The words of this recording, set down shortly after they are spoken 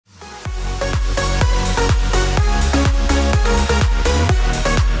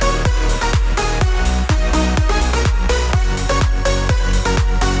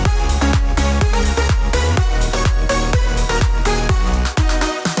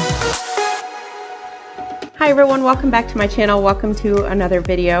Hi everyone, welcome back to my channel. Welcome to another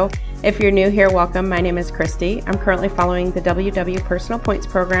video. If you're new here, welcome. My name is Kristi. I'm currently following the WW Personal Points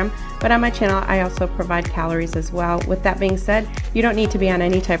program, but on my channel I also provide calories as well. With that being said, you don't need to be on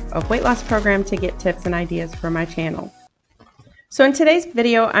any type of weight loss program to get tips and ideas for my channel. So in today's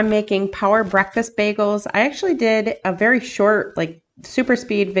video, I'm making Power Breakfast Bagels. I actually did a very short, super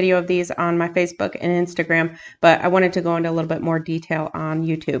speed video of these on my Facebook and Instagram, but I wanted to go into a little bit more detail on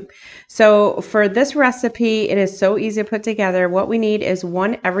YouTube. So for this recipe, it is so easy to put together. What we need is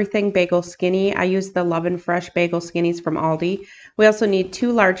one everything bagel skinny. I use the Love and Fresh bagel skinnies from Aldi. We also need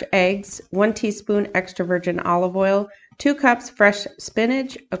 2 large eggs, 1 teaspoon extra virgin olive oil, 2 cups fresh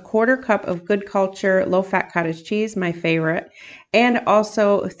spinach, a 1/4 cup of Good Culture low-fat cottage cheese, my favorite, and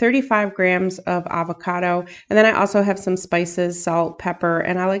also 35 grams of avocado. And then I also have some spices, salt, pepper,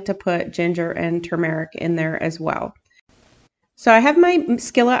 and I like to put ginger and turmeric in there as well. So I have my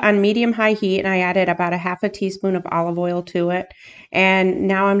skillet on medium-high heat, and I added about 1/2 teaspoon of olive oil to it. And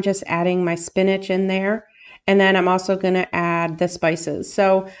now I'm just adding my spinach in there. And then I'm also going to add the spices.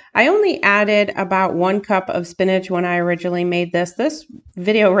 So I only added about 1 cup of spinach when I originally made this. This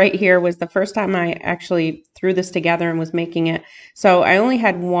video right here was the first time I actually threw this together and was making it. So I only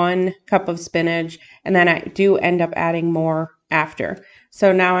had 1 cup of spinach, and then I do end up adding more after.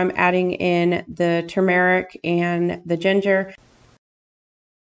 So now I'm adding in the turmeric and the ginger.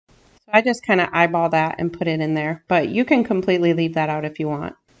 So I just kind of eyeball that and put it in there, but you can completely leave that out if you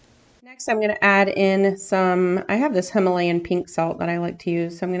want. Next, I'm going to add in I have this Himalayan pink salt that I like to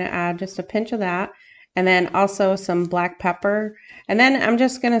use. So I'm going to add just a pinch of that, and then also some black pepper. And then I'm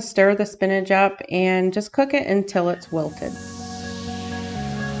just going to stir the spinach up and just cook it until it's wilted.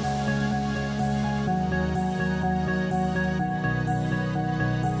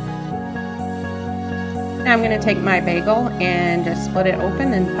 Now I'm going to take my bagel and just split it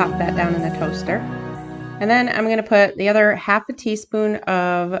open and pop that down in the toaster. And then I'm going to put the other 1/2 teaspoon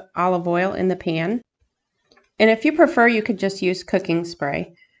of olive oil in the pan. And if you prefer, you could just use cooking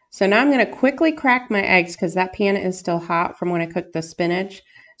spray. So now I'm going to quickly crack my eggs because that pan is still hot from when I cooked the spinach.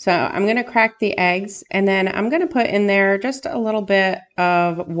 So I'm going to crack the eggs, and then I'm going to put in there just a little bit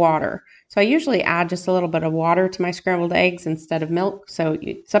of water. So I usually add just a little bit of water to my scrambled eggs instead of milk. So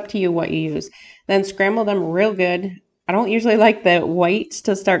it's up to you what you use. Then scramble them real good. I don't usually like the whites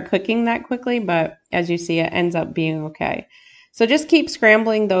to start cooking that quickly, but as you see, it ends up being okay. So just keep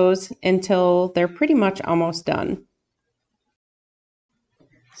scrambling those until they're pretty much almost done.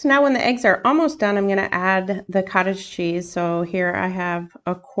 So now when the eggs are almost done, I'm going to add the cottage cheese. So here I have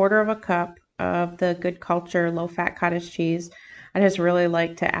 1/4 cup of the Good Culture low-fat cottage cheese. I just really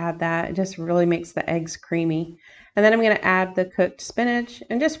like to add that. It just really makes the eggs creamy. And then I'm going to add the cooked spinach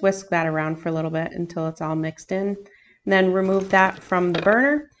and just whisk that around for a little bit until it's all mixed in. And then remove that from the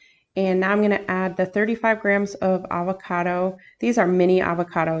burner. And now I'm going to add the 35 grams of avocado. These are mini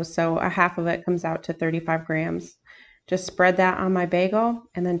avocados, so 1/2 of it comes out to 35 grams. Just spread that on my bagel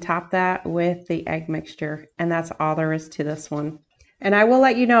and then top that with the egg mixture. And that's all there is to this one. And I will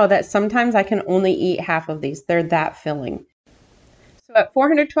let you know that sometimes I can only eat 1/2 of these. They're that filling. So at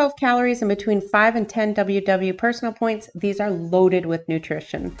 412 calories and between 5 and 10 WW personal points, these are loaded with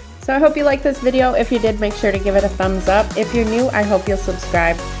nutrition. So I hope you liked this video. If you did, make sure to give it a thumbs up. If you're new, I hope you'll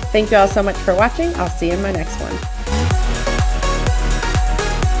subscribe. Thank you all so much for watching. I'll see you in my next one.